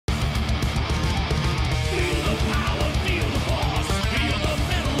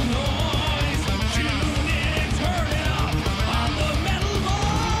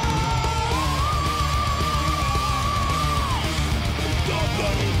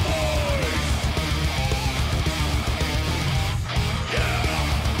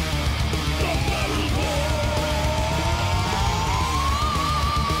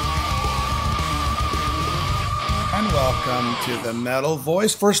welcome to the Metal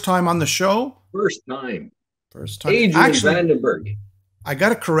Voice. First time on the show? First time. First time. Adrian Actually, Vandenberg. I got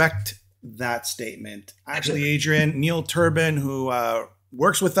to correct that statement. Actually, Adrian, Neil Turbin, who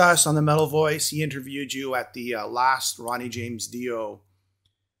works with us on the Metal Voice, he interviewed you at the last Ronnie James Dio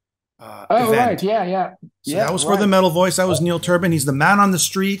event. Right. Yeah. So that was for the Metal Voice. That was Neil Turbin. He's the man on the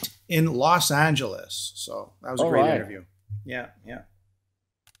street in Los Angeles. So that was a great interview. Yeah.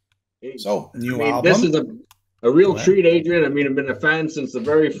 So, new album. This is a real treat, Adrian. I mean, I've been a fan since the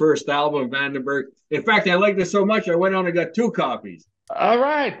very first album, Vandenberg. In fact, I liked it so much, I went on and got 2 copies. All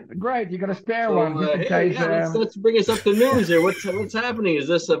right, great. You're gonna spare one. Let's bring us up to news here. What's happening? Is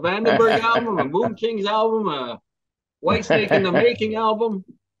this a Vandenberg album, a Moon Kings album, a Whitesnake in the Making album?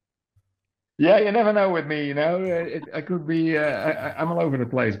 Yeah, you never know with me. I could be. I'm all over the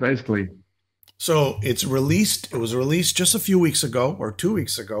place, basically. So it's released. It was released just a few weeks ago, or 2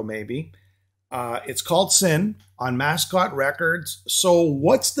 weeks ago, maybe. It's called Sin on Mascot Records. So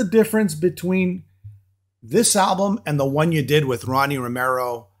what's the difference between this album and the one you did with Ronnie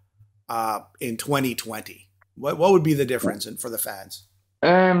Romero in 2020? What would be the difference for the fans?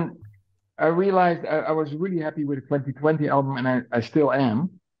 I realized I was really happy with the 2020 album, and I still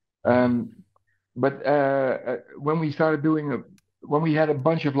am. But when we started when we had a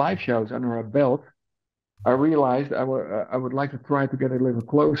bunch of live shows under our belt, I realized I would like to try to get a little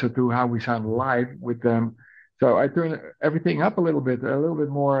closer to how we sound live with them. So I turned everything up a little bit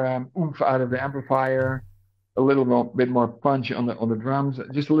more oomph out of the amplifier, a bit more punch on the drums,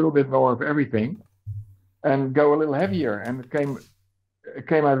 just a little bit more of everything, and go a little heavier. And it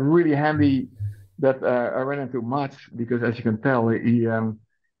came out really handy that I ran into Mats, because as you can tell,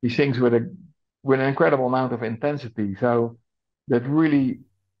 he sings with an incredible amount of intensity. So that really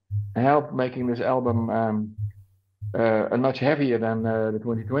helped making this album a notch heavier than the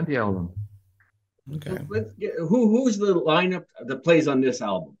 2020 album. Okay. Who's the lineup that plays on this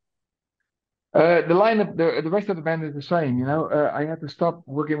album? The lineup, the rest of the band is the same. I had to stop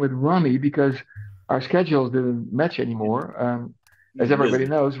working with Ronnie because our schedules didn't match anymore. As everybody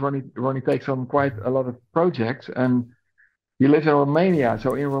knows, Ronnie takes on quite a lot of projects, and he lives in Romania.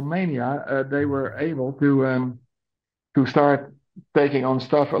 So in Romania, they were able to start taking on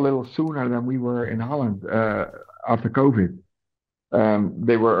stuff a little sooner than we were in Holland after COVID.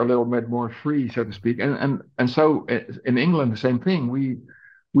 They were a little bit more free, so to speak. And so in England, the same thing.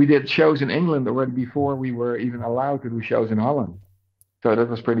 We did shows in England already before we were even allowed to do shows in Holland. So that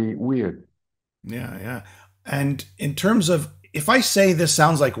was pretty weird. Yeah. And in terms of, if I say this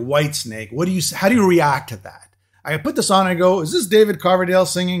sounds like Whitesnake, how do you react to that? I put this on and I go, is this David Coverdale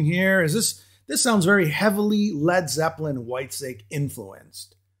singing here? This sounds very heavily Led Zeppelin Whitesnake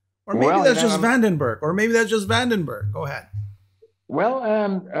influenced. Or maybe that's just Vandenberg. Go ahead. Well,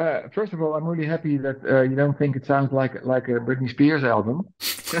 first of all, I'm really happy that you don't think it sounds like a Britney Spears album.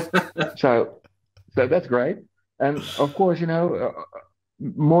 so that's great. And of course,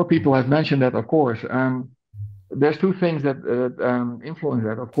 more people have mentioned that, of course. There's 2 things that influence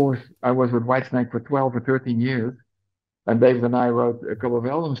that. Of course, I was with Whitesnake for 12 or 13 years, and David and I wrote a couple of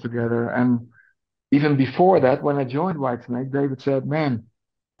albums together. And even before that, when I joined Whitesnake, David said, "Man,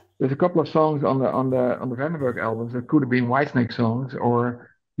 there's a couple of songs on the Vandenberg albums that could have been Whitesnake songs, or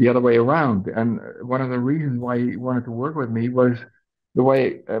the other way around." And one of the reasons why he wanted to work with me was the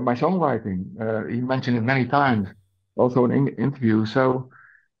way my songwriting. He mentioned it many times, also in interviews. So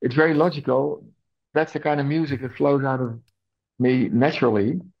it's very logical. That's the kind of music that flows out of me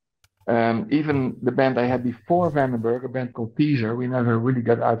naturally. Even the band I had before Vandenberg, a band called Teaser, we never really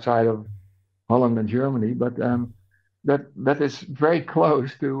got outside of Holland and Germany, but that is very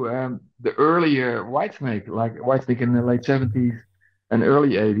close to the earlier Whitesnake, like Whitesnake in the late 70s and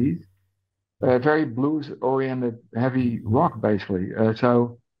early 80s. Very blues-oriented, heavy rock, basically.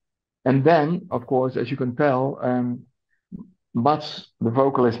 And then, of course, as you can tell, Mats, the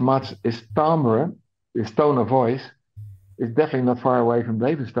vocalist Mats, is timbre, his tone of voice, is definitely not far away from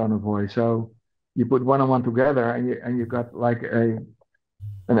David's tone of voice. So you put one and one together, and you got like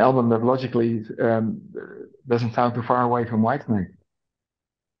an album that logically doesn't sound too far away from Whitesnake.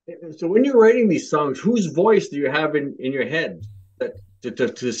 So when you're writing these songs, whose voice do you have in your head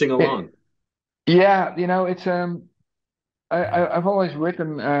to sing along? Yeah, it's I've always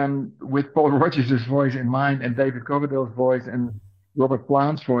written with Paul Rodgers' voice in mind, and David Coverdale's voice, and Robert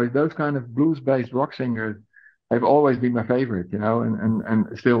Plant's voice. Those kind of blues-based rock singers have always been my favorite,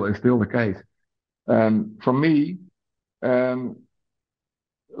 and still is still the case. For me,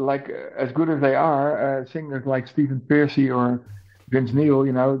 like as good as they are, singers like Stephen Pearcy or Vince Neil,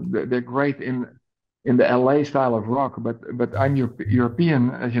 they're great in the LA style of rock. But I'm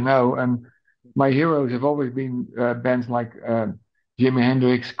European, as you know, and my heroes have always been bands like Jimi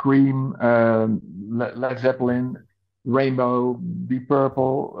Hendrix, Cream, Led Zeppelin, Rainbow, Deep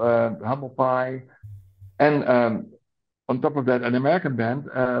Purple, Humble Pie, and on top of that, an American band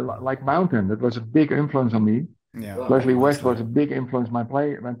like Mountain. That was a big influence on me. Yeah, Wow. Leslie that's West was the a big influence on my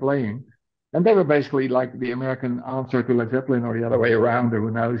playing, and they were basically like the American answer to Led Zeppelin, or the other way around, or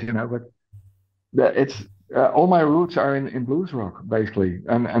who knows, But it's all my roots are in blues rock basically,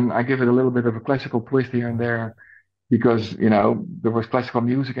 and I give it a little bit of a classical twist here and there because there was classical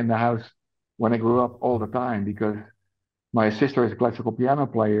music in the house when I grew up all the time because my sister is a classical piano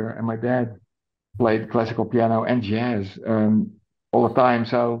player and my dad played classical piano and jazz all the time.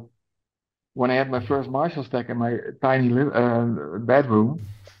 So when I had my first Marshall stack in my tiny bedroom,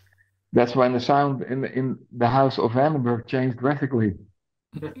 that's when the sound in the house of Vandenberg changed drastically.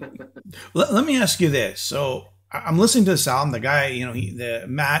 Let me ask you this. So I'm listening to this album. The guy, the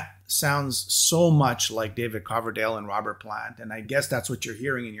Matt sounds so much like David Coverdale and Robert Plant, and I guess that's what you're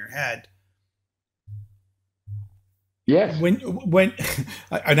hearing in your head. Yes. When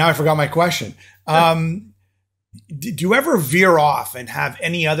now I forgot my question. Did you ever veer off and have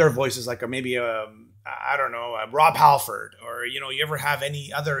any other voices, like maybe I don't know, Rob Halford, or you ever have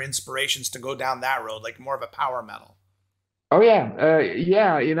any other inspirations to go down that road, like more of a power metal? Oh yeah,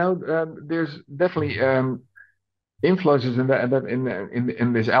 yeah. There's definitely influences in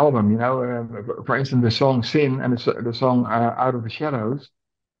this album. For instance, the song "Sin" and the song "Out of the Shadows."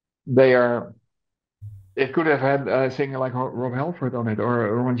 They are. It could have had a singer like Rob Halford on it,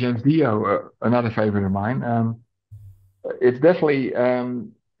 or Ron James Dio, another favorite of mine. It's definitely a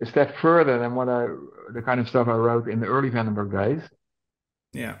step further than the kind of stuff I wrote in the early Vandenberg days.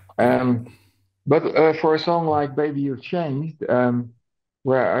 Yeah. But for a song like "Baby You've Changed,"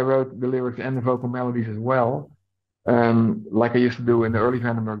 where I wrote the lyrics and the vocal melodies as well, like I used to do in the early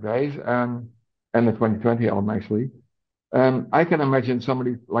Vandenberg days, and the 2020 album actually. I can imagine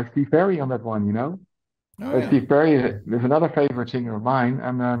somebody like Steve Perry on that one. Oh, yeah. Steve Perry is another favorite singer of mine,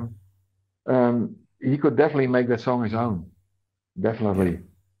 and he could definitely make that song his own. Definitely.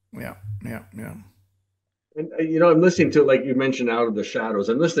 Yeah. And I'm listening to, like you mentioned, Out of the Shadows.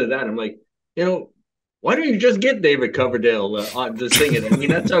 I'm listening to that. I'm like, why don't you just get David Coverdale to sing it? I mean,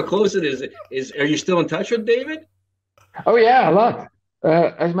 that's how close it is. Are you still in touch with David? Oh yeah, a lot.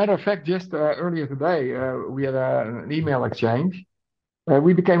 As a matter of fact, just earlier today, we had an email exchange.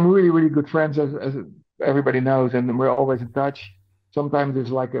 We became really, really good friends, as everybody knows, and we're always in touch. Sometimes it's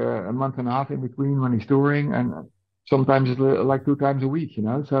like a month and a half in between when he's touring, and sometimes it's like 2 times a week.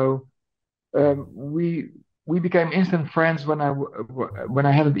 So we became instant friends when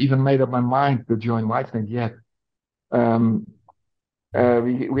I hadn't even made up my mind to join Whitesnake yet.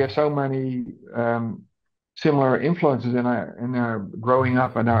 We have so many similar influences in our growing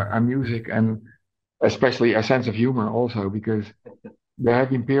up and our music, and especially a sense of humor also, because there have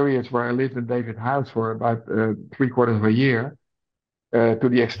been periods where I lived in David's house for about 3/4 of a year, to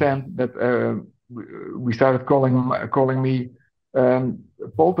the extent that we started calling me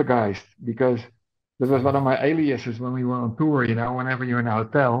Poltergeist, because that was one of my aliases when we were on tour. Whenever you're in a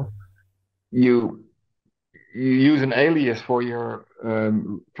hotel, you use an alias for your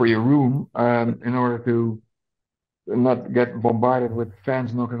room in order to not get bombarded with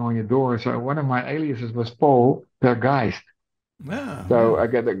fans knocking on your door. So one of my aliases was Paul Tergeist. Yeah. So I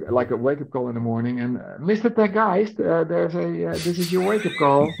get like a wake up call in the morning, and Mr. Tergeist, this is your wake up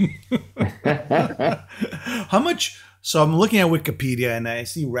call. How much? So I'm looking at Wikipedia and I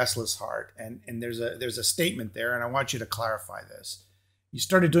see Restless Heart, and there's a statement there, and I want you to clarify this. You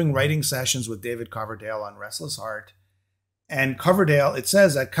started doing writing sessions with David Coverdale on Restless Heart, and Coverdale. It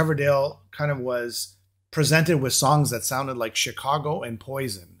says that Coverdale kind of was presented with songs that sounded like Chicago and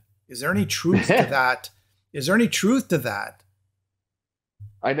Poison. Is there any truth to that? Is there any truth to that?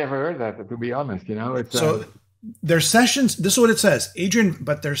 I never heard that, to be honest. It's so their sessions. This is what it says, Adrian.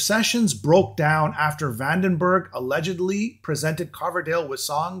 But their sessions broke down after Vandenberg allegedly presented Coverdale with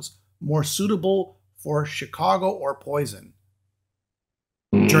songs more suitable for Chicago or Poison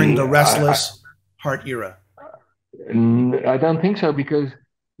during the Restless Heart era. I don't think so, because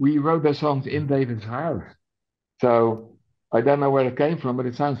we wrote those songs in David's house. So I don't know where it came from, but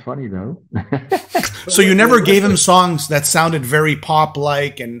it sounds funny though. So you never gave him songs that sounded very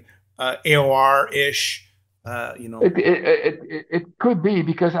pop-like and AOR-ish, It could be,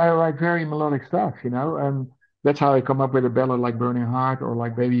 because I write very melodic stuff, and that's how I come up with a ballad like "Burning Heart" or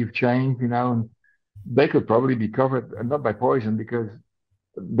like "Baby You've Changed," and they could probably be covered, not by Poison, because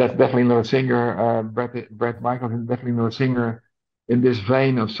that's definitely not a singer. Brett Michaels is definitely not a singer in this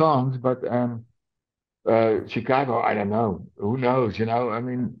vein of songs, but Chicago, I don't know. Who knows? I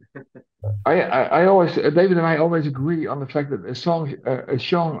mean, I always David and I always agree on the fact that a song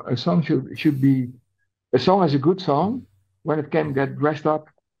should be a song is a good song when it can get dressed up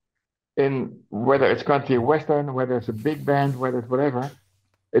in whether it's country or western, whether it's a big band, whether it's whatever.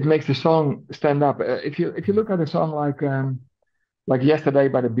 It makes the song stand up. If you look at a song like Yesterday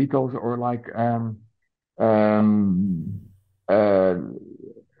by the Beatles or like um, uh,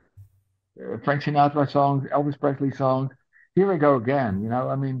 Frank Sinatra songs, Elvis Presley songs. Here we go again.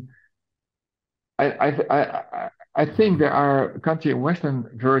 I mean, I think there are country and western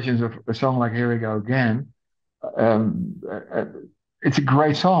versions of a song like Here We Go Again. Um, uh, uh, it's a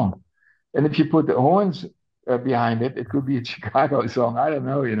great song, and if you put the horns behind it, it could be a Chicago song. I don't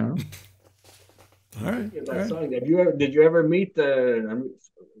know. All right. All That right. song. Did you ever meet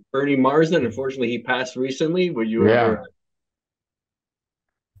Bernie Marsden? Unfortunately, he passed recently. Were you Yeah, ever?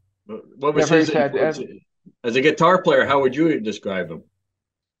 What yeah, was very his sad. influence as a guitar player? How would you describe him?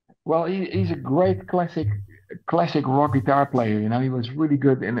 Well, he's a great classic rock guitar player. He was really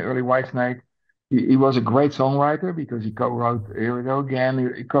good in the early Whitesnake. He was a great songwriter because he co-wrote Here We Go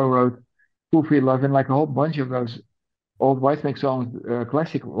Again. He co-wrote Full Feel Love and like a whole bunch of those old Whitesnake songs,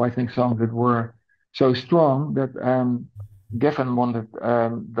 classic Whitesnake songs that were so strong that Geffen wanted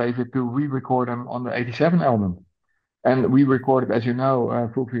David to re-record them on the '87 album. And we recorded, as you know,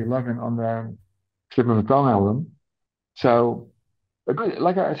 Full Feel Loving on the Slip of the Tongue album. So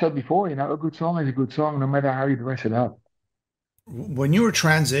like I said before, a good song is a good song, no matter how you dress it up. When you were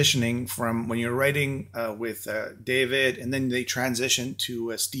transitioning from when you're writing with David, and then they transitioned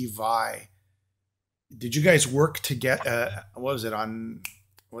to Steve Vai, did you guys work to get what was it on?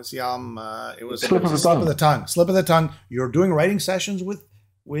 What's the album? It was Slip of the Slip of the Tongue. Tongue. Slip of the Tongue. You're doing writing sessions with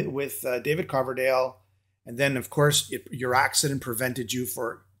David Coverdale, and then of course your accident prevented you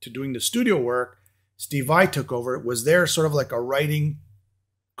to doing the studio work. Steve Vai took over. Was there sort of like a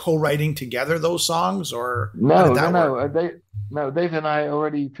co-writing together those songs, or how did No, no, that no. work? No, Dave and I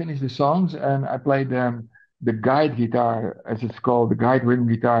already finished the songs, and I played the guide guitar, as it's called, the guide rhythm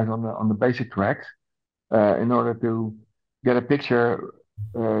guitars on the basic tracks, in order to get a picture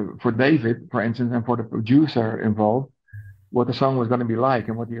for David, for instance, and for the producer involved, what the song was going to be like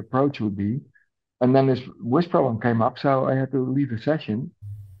and what the approach would be. And then this voice problem came up, so I had to leave the session.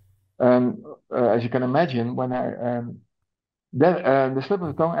 As you can imagine, when the Slip of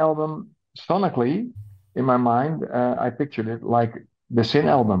the Tongue album, sonically, in my mind, I pictured it like the Sin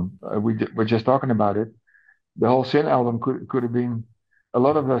album. We're just talking about it. The whole Sin album could have been, a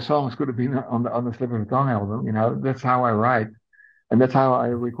lot of those songs could have been on the Slip of the Tongue album. That's how I write, and that's how I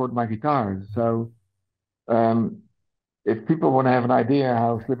record my guitars. So, um, if people want to have an idea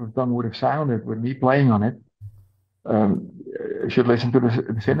how Slip of the Tongue would have sounded with me playing on it, you should listen to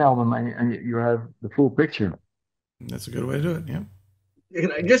the Sin album, and you have the full picture. That's a good way to do it. Yeah.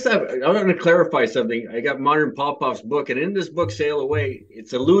 And I want to clarify something. I got Modern Popov's book, and in this book, Sail Away,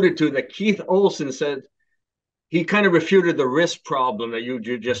 it's alluded to that Keith Olsen said he kind of refuted the risk problem that you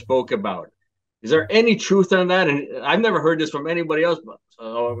just spoke about. Is there any truth on that? And I've never heard this from anybody else. But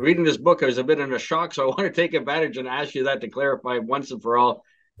reading this book, I was a bit in a shock. So I want to take advantage and ask you that to clarify once and for all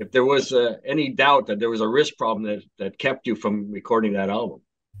if there was any doubt that there was a risk problem that kept you from recording that album.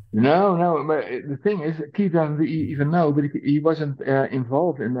 No, no. But the thing is, Keith doesn't even know, but he wasn't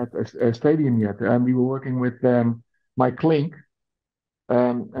involved in that stadium yet. We were working with Mike Klink,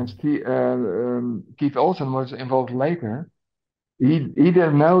 and Keith Olsen was involved later. He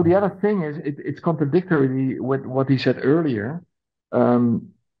didn't know. The other thing is, it's contradictory with what he said earlier. Um,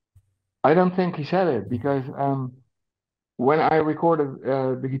 I don't think he said it because when I recorded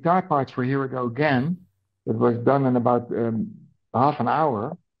the guitar parts for Here We Go Again, it was done in about half an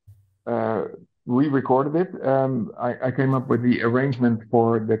hour. Uh, we recorded it. I came up with the arrangement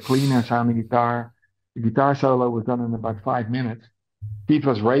for the cleaner sounding guitar. The guitar solo was done in about 5 minutes. Pete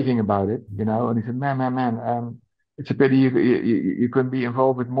was raving about it, and he said, "Man, man, man, it's a pity you couldn't be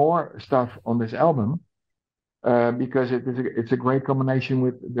involved with more stuff on this album because it's a great combination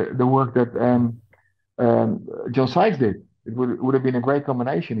with the work that John Sykes did. It would have been a great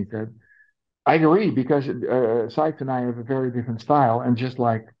combination," he said. I agree because Sykes and I have a very different style, and just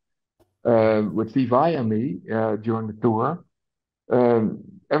like with Steve Vai and me during the tour.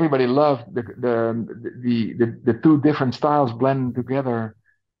 Everybody loved the two different styles blending together.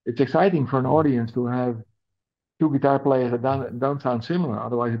 It's exciting for an audience to have two guitar players that don't sound similar.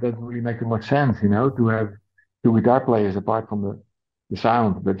 Otherwise, it doesn't really make too much sense, to have two guitar players apart from the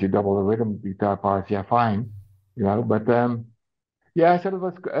sound that you double the rhythm guitar parts. Yeah, fine, But yeah, I said it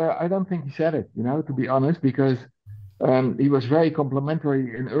was. I don't think he said it, to be honest, because he was very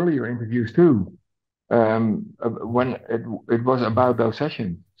complimentary in earlier interviews too. when it was about those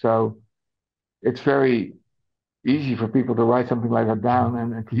sessions. So it's very easy for people to write something like that down and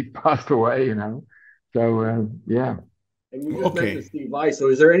he passed away, you know. So yeah. And you just mentioned Okay. Steve Vai. So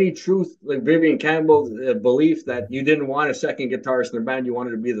is there any truth, like Vivian Campbell's belief that you didn't want a second guitarist in the band, you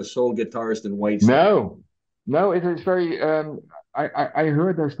wanted to be the sole guitarist in Whitesnake? No, no, it is very. I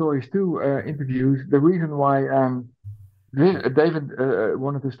heard those stories too, interviews. The reason why David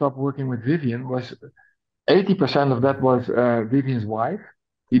wanted to stop working with Vivian was 80% of that was Vivian's wife.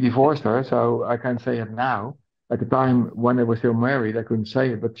 He divorced her, so I can't say it now. At the time when they were still married, I couldn't say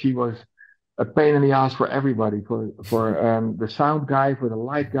it, but she was a pain in the ass for everybody, for the sound guy, for the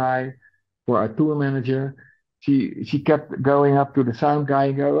light guy, for our tour manager. She kept going up to the sound guy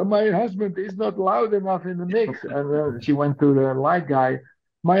and go, "Oh, my husband is not loud enough in the mix." And she went to the light guy,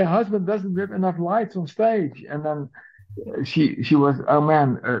 "My husband doesn't get enough lights on stage." And then she was, oh man,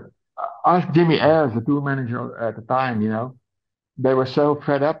 ask Jimmy Ayres, the tour manager at the time, you know, they were so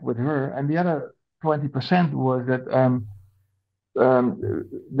fed up with her. And the other 20% was that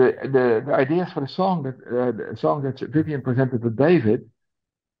the ideas for the song that Vivian presented to David,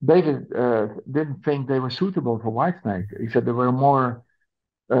 didn't think they were suitable for Whitesnake. He said they were more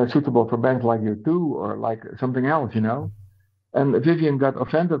suitable for bands like U2 or like something else, you know. And Vivian got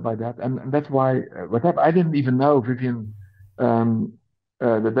offended by that, and that's why what happened. I didn't even know Vivian um,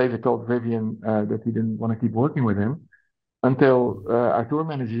 that David told Vivian that he didn't want to keep working with him until our tour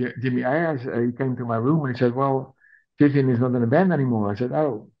manager Jimmy Ayers he came to my room and he said, "Well, Vivian is not in the band anymore." I said,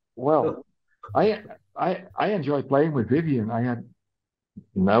 "Oh, well, I I enjoyed playing with Vivian. I had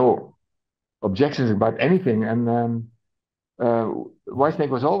no objections about anything, and uh, Whitesnake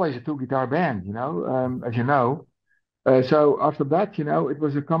was always a two guitar band, you know, as you know." So after that, you know, it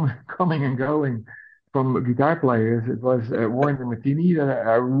was a coming and going from guitar players. It was Warren and Martini.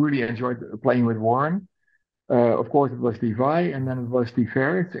 I really enjoyed playing with Warren. Of course, it was Steve Vai, and then it was Steve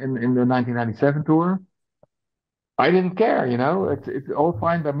Ferris in the 1997 tour. I didn't care, you know. It's all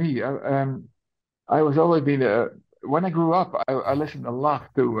fine by me. I was always been when I grew up, I listened a lot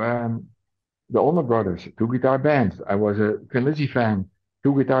to the Allman Brothers, two guitar bands. I was a Thin Lizzy fan,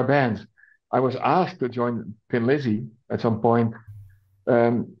 two guitar bands. I was asked to join Thin Lizzy at some point,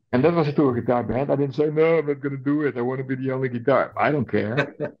 and that was a two guitar band. I didn't say no, I'm not going to do it. I want to be the only guitar. I don't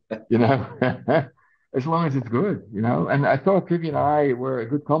care, you know, as long as it's good, you know. And I thought Vivian and I were a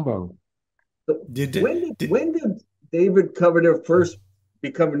good combo. So Did did when did David Coverdale first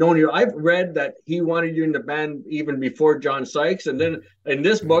become known here? I've read that he wanted you in the band even before John Sykes, and then in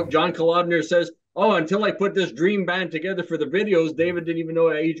this book, John Kalodner says, "Oh, until I put this dream band together for the videos, David didn't even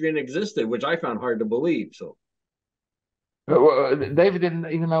know Adrian existed," which I found hard to believe. So David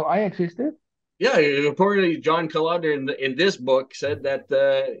didn't even know I existed. yeah, reportedly John Kalodner in this book said that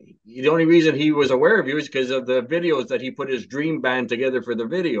the only reason he was aware of you is because of the videos that he put his dream band together for the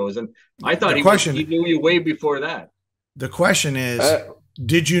videos, and I thought the question he knew you way before that. the question is, Uh,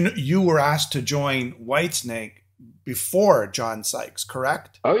 did you were asked to join Whitesnake before John Sykes,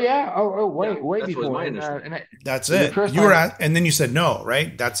 correct? oh yeah, Yeah, way that was before. my And, understanding. That's the it. first You were time, asked, and then you said no, right?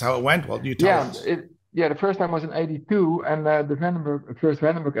 That's how it went. Well, you tell yeah, us. yeah, the first time was in '82, and the first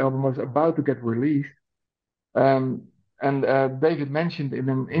Vandenberg album was about to get released. Um, and David mentioned in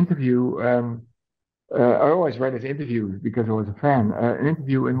an interview, I always read his interviews because I was a fan, an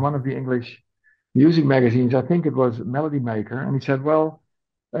interview in one of the English music magazines, I think it was Melody Maker, and he said, "Well,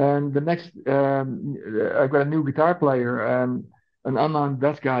 the next, I've got a new guitar player, an unknown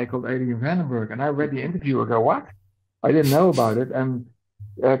Dutch guy called Adrian Vandenberg." And I read the interview, I go, "What?" I didn't know about it. And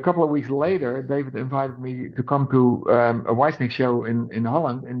a couple of weeks later, David invited me to come to a Whitesnake show in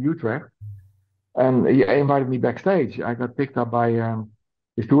Holland, in Utrecht. And he invited me backstage. I got picked up by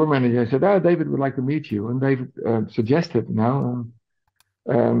his tour manager and said, "Oh, David would like to meet you." And David suggested, you know,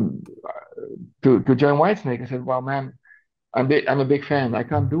 um, to join Whitesnake. I said, "Well, man, I'm a big fan. I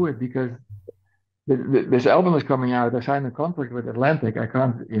can't do it because this album is coming out. I signed a contract with Atlantic. I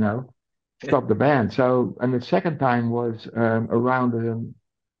can't, you know, stop the band." So, and the second time was around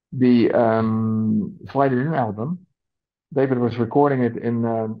the Slide It In album. David was recording it in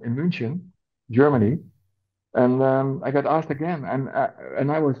München, Germany. And I got asked again, and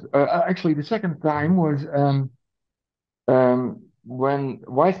I was actually the second time was when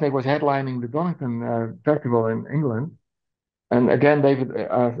Whitesnake was headlining the Donington Festival in England, and again David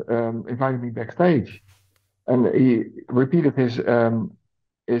invited me backstage, and he repeated his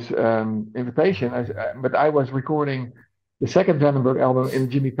invitation, but I was recording the second Vandenberg album in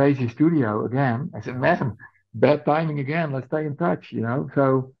Jimmy Page's studio again. I said, "Man, bad timing again. Let's stay in touch," you know. So.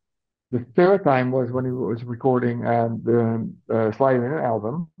 The third time was when he was recording the Slide In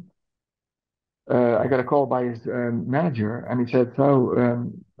album, I got a call by his manager, and he said, "So,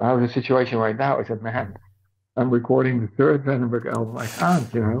 how's the situation right now?" I said, "Man, I'm recording the third Vandenberg album. I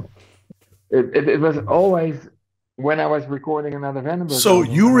can't, you know." It was always when I was recording another Vandenberg So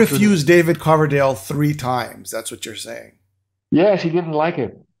album, you and I couldn't. refused David Coverdale 3 times. That's what you're saying. Yeah, she didn't like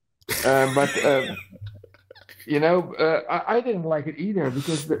it, but you know, I didn't like it either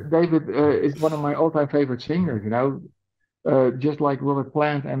because David is one of my all-time favorite singers. You know, just like Robert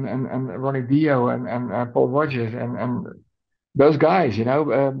Plant and Ronnie Dio and Paul Rodgers and those guys. You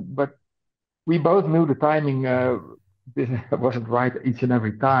know, but we both knew the timing this wasn't right each and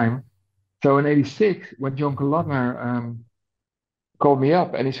every time. So in '86, when John Kalodner called me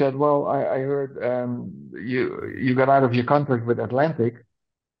up and he said, "Well, I heard you got out of your contract with Atlantic.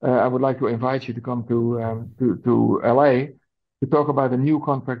 I would like to invite you to come to LA to talk about a new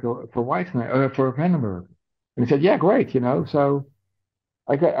contract for for Vandenberg." And he said, "Yeah, great, you know." So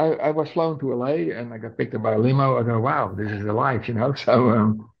I was flown to LA and I got picked up by a limo. I go, "Wow, this is the life, you know." So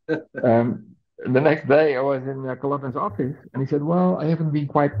the next day I was in Kalodner's office and he said, "Well, I haven't been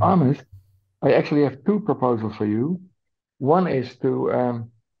quite honest. I actually have two proposals for you. One is to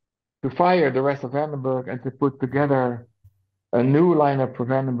fire the rest of Vandenberg and to put together a new lineup for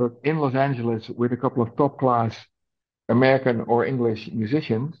Vandenberg in Los Angeles with a couple of top class American or English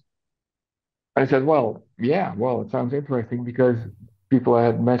musicians." I said, "Well, yeah, well, it sounds interesting because people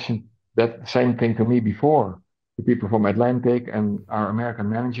had mentioned that same thing to me before. The people from Atlantic and our American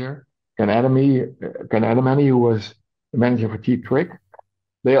manager, Ken Adamany, who was the manager for Cheap Trick.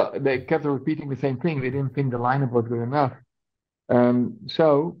 They kept repeating the same thing. They didn't think the lineup was good enough. So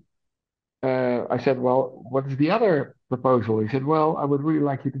I said, "Well, what is the other proposal?" He said, "Well, I would really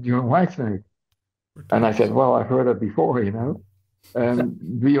like you to join Whitesnake." And I said, "Well, I've heard it before, you know.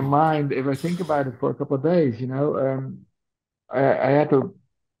 Do you mind if I think about it for a couple of days? You know, I had to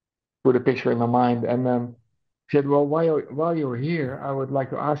put a picture in my mind." And he said, "Well, while you're here, I would like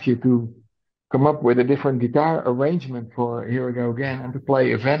to ask you to come up with a different guitar arrangement for Here We Go Again and to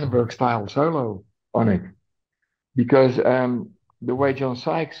play a Vandenberg style solo on it. Because the way John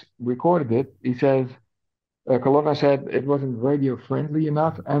Sykes recorded it, he says, Colonna said it wasn't radio friendly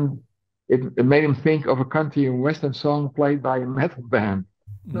enough and it made him think of a country and western song played by a metal band."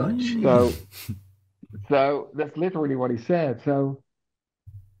 Oh, So, so that's literally what he said. So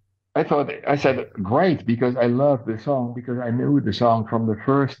I said, great, because I love the song because I knew the song from the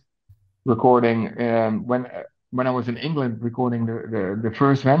first recording when I was in England recording the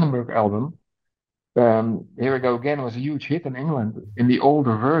first Vandenberg album. Here We Go Again was a huge hit in England in the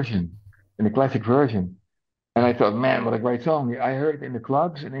older version, in the classic version. And I thought, man, what a great song. I heard it in the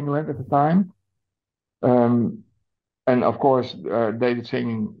clubs in England at the time. Um, and of course, David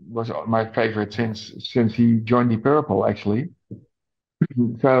singing was my favorite since he joined the Purple, actually.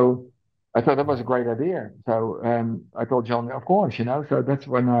 So I thought that was a great idea. So I told John, of course, you know. So that's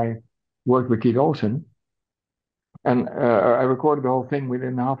when I worked with Keith Olsen, and I recorded the whole thing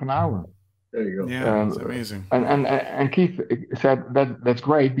within half an hour. there you go. Yeah, it's amazing. And Keith said that's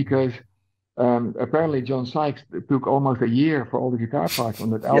great because apparently John Sykes took almost a year for all the guitar parts on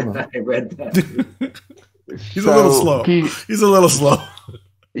that album. Yeah, I read that. He's a little slow. He's a little slow.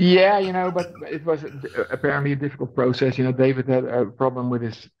 Yeah, you know, but it was apparently a difficult process. You know, David had a problem with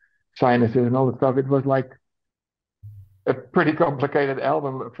his sinuses and all that stuff. It was like a pretty complicated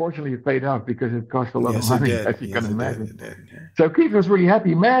album. Fortunately, it paid off because it cost a lot of money, as you can imagine. It did, yeah. So Keith was really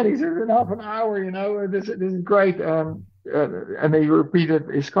happy. Man, he said in half an hour, you know, this is great. And he repeated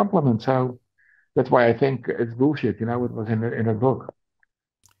his compliment. So that's why I think it's bullshit. You know, it was in a book.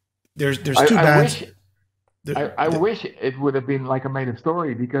 There's two bands. I wish it would have been like a made-up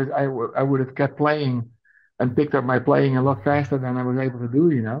story because I would have kept playing and picked up my playing a lot faster than I was able to do,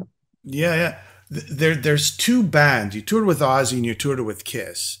 you know? Yeah, yeah. There's two bands. You toured with Ozzy and you toured with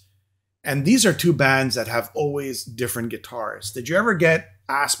Kiss. And these are two bands that have always different guitarists. Did you ever get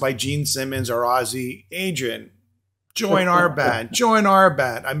asked by Gene Simmons or Ozzy, Adrian, join our band, join our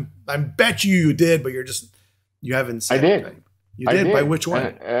band? I bet you did, but you haven't said I did. anything. You did? By which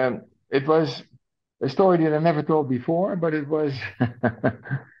one? It was a story that I never told before, but it was,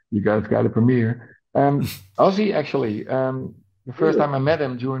 you guys got a premiere. Ozzy, actually, the first time I met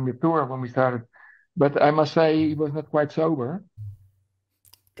him during the tour when we started, but I must say he was not quite sober,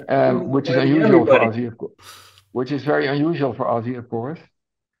 which is unusual for Ozzy, of course. Which is very unusual for Ozzy, of course.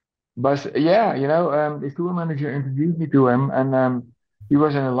 But yeah, you know, his tour manager introduced me to him, and he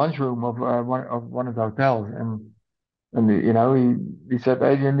was in a lunchroom of one of the hotels, and you know, he said,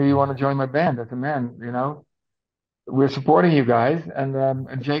 "Adrian, do you want to join my band?" I said, "Man, you know, we're supporting you guys,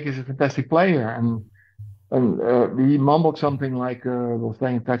 and Jake is a fantastic player." And And he mumbled something like, "We'll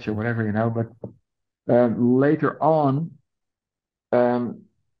stay in touch" or whatever, you know. But later on, um,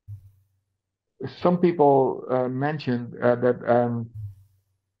 some people mentioned that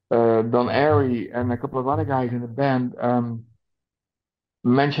Don Airy and a couple of other guys in the band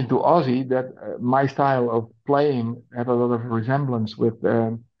mentioned to Ozzy that my style of playing had a lot of resemblance with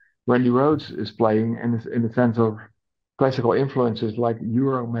Randy Rhoads is playing in the sense of classical influences like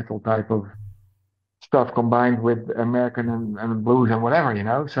Euro metal type of stuff combined with American and blues and whatever, you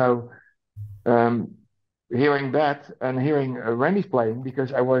know. So um, hearing that and hearing Randy's playing,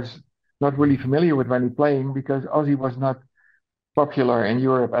 because I was not really familiar with Randy playing because Ozzy was not popular in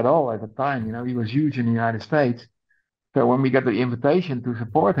Europe at all at the time. You know, he was huge in the United States. So when we got the invitation to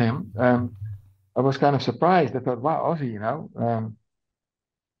support him, I was kind of surprised. I thought, wow, Ozzy, you know,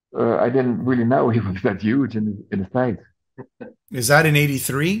 I didn't really know he was that huge in the States. Is that in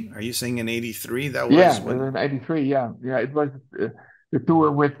 '83? Are you saying in '83? That was Yeah, when... in '83. Yeah, yeah. It was the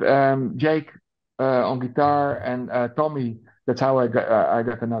tour with Jake on guitar and Tommy. That's how I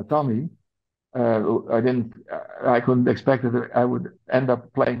got to know Tommy. I couldn't expect that I would end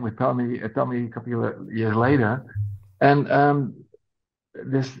up playing with Tommy a couple of years later. And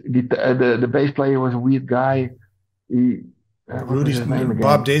the bass player was a weird guy. He, what was Rudy, his name again?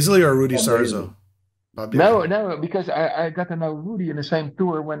 Bob Daisley or Rudy Sarzo? Bob Daisley. No, because I got to know Rudy in the same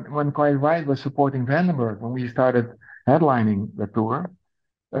tour when Quiet Riot was supporting Vandenberg when we started headlining the tour.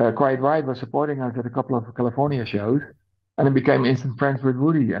 Quiet Riot was supporting us at a couple of California shows, and I became instant friends with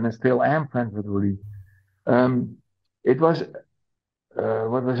Rudy, and I still am friends with Rudy. It was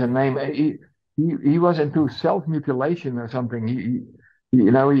what was his name? He was into self-mutilation or something.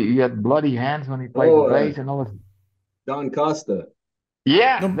 You know, he had bloody hands when he played the bass and all that. Don Costa.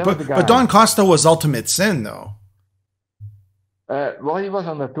 Yeah, No, that was the guy. but Don Costa was Ultimate Sin, though. Well, he was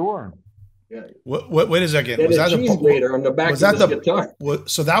on the tour. Yeah. Wait a second. Was that cheese grater on the back of his guitar?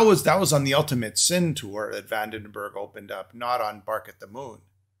 So that was on the Ultimate Sin tour that Vandenberg opened up, not on Bark at the Moon.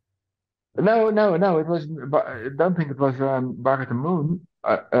 No. It was. I don't think it was Bark at the Moon.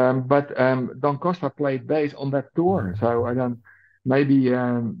 But Don Costa played bass on that tour, so I don't. Maybe he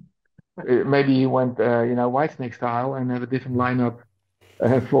went, you know, Whitesnake style and had a different lineup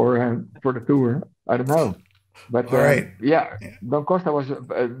for the tour. I don't know. But yeah, Don Costa was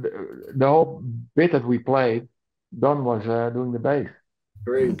the whole bit that we played. Don was doing the bass.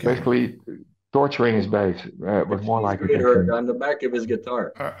 Great. Basically, torturing his bass was more like it. On the back of his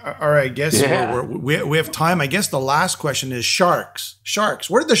guitar. All right, I guess we have time. I guess the last question is Sharks. Sharks.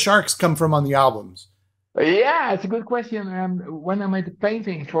 Where did the Sharks come from on the albums? Yeah, it's a good question. When I made the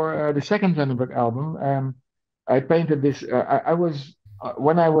painting for the second Vandenberg album, I painted this. I was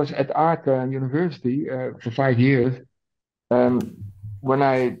when I was at art university for 5 years. When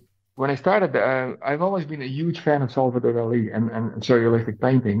I started, I've always been a huge fan of Salvador Dali and surrealistic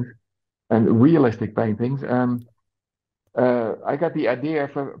paintings and realistic paintings. I got the idea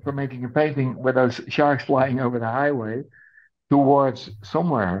for making a painting with those sharks flying over the highway towards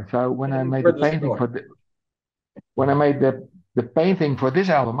somewhere. So when I made the painting the painting for this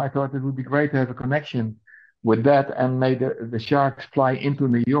album, I thought it would be great to have a connection with that and made the sharks fly into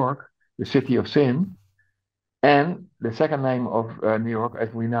New York, the city of sin. And the second name of New York,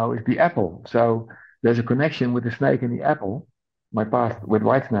 as we know, is the apple. So there's a connection with the snake and the apple, my past with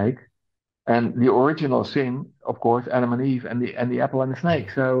Whitesnake, and the original sin, of course, Adam and Eve, and the apple and the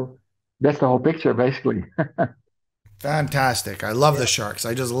snake. So that's the whole picture, basically. Fantastic. I love the Sharks.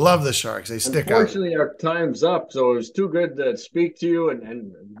 I just love the Sharks. They stick out. Unfortunately, our time's up, so it was too good to speak to you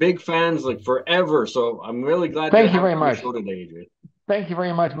and big fans like forever. So I'm really glad Thank you very much. Today, Adrian. Thank you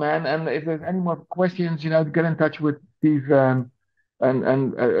very much, man. And if there's any more questions, you know, get in touch with Steve, and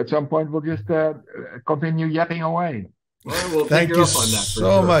at some point we'll just continue yapping away. Well, we'll Thank you on that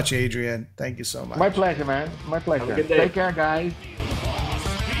so much, Adrian. Thank you so much. My pleasure, man. My pleasure. Have a good day. Take care, guys.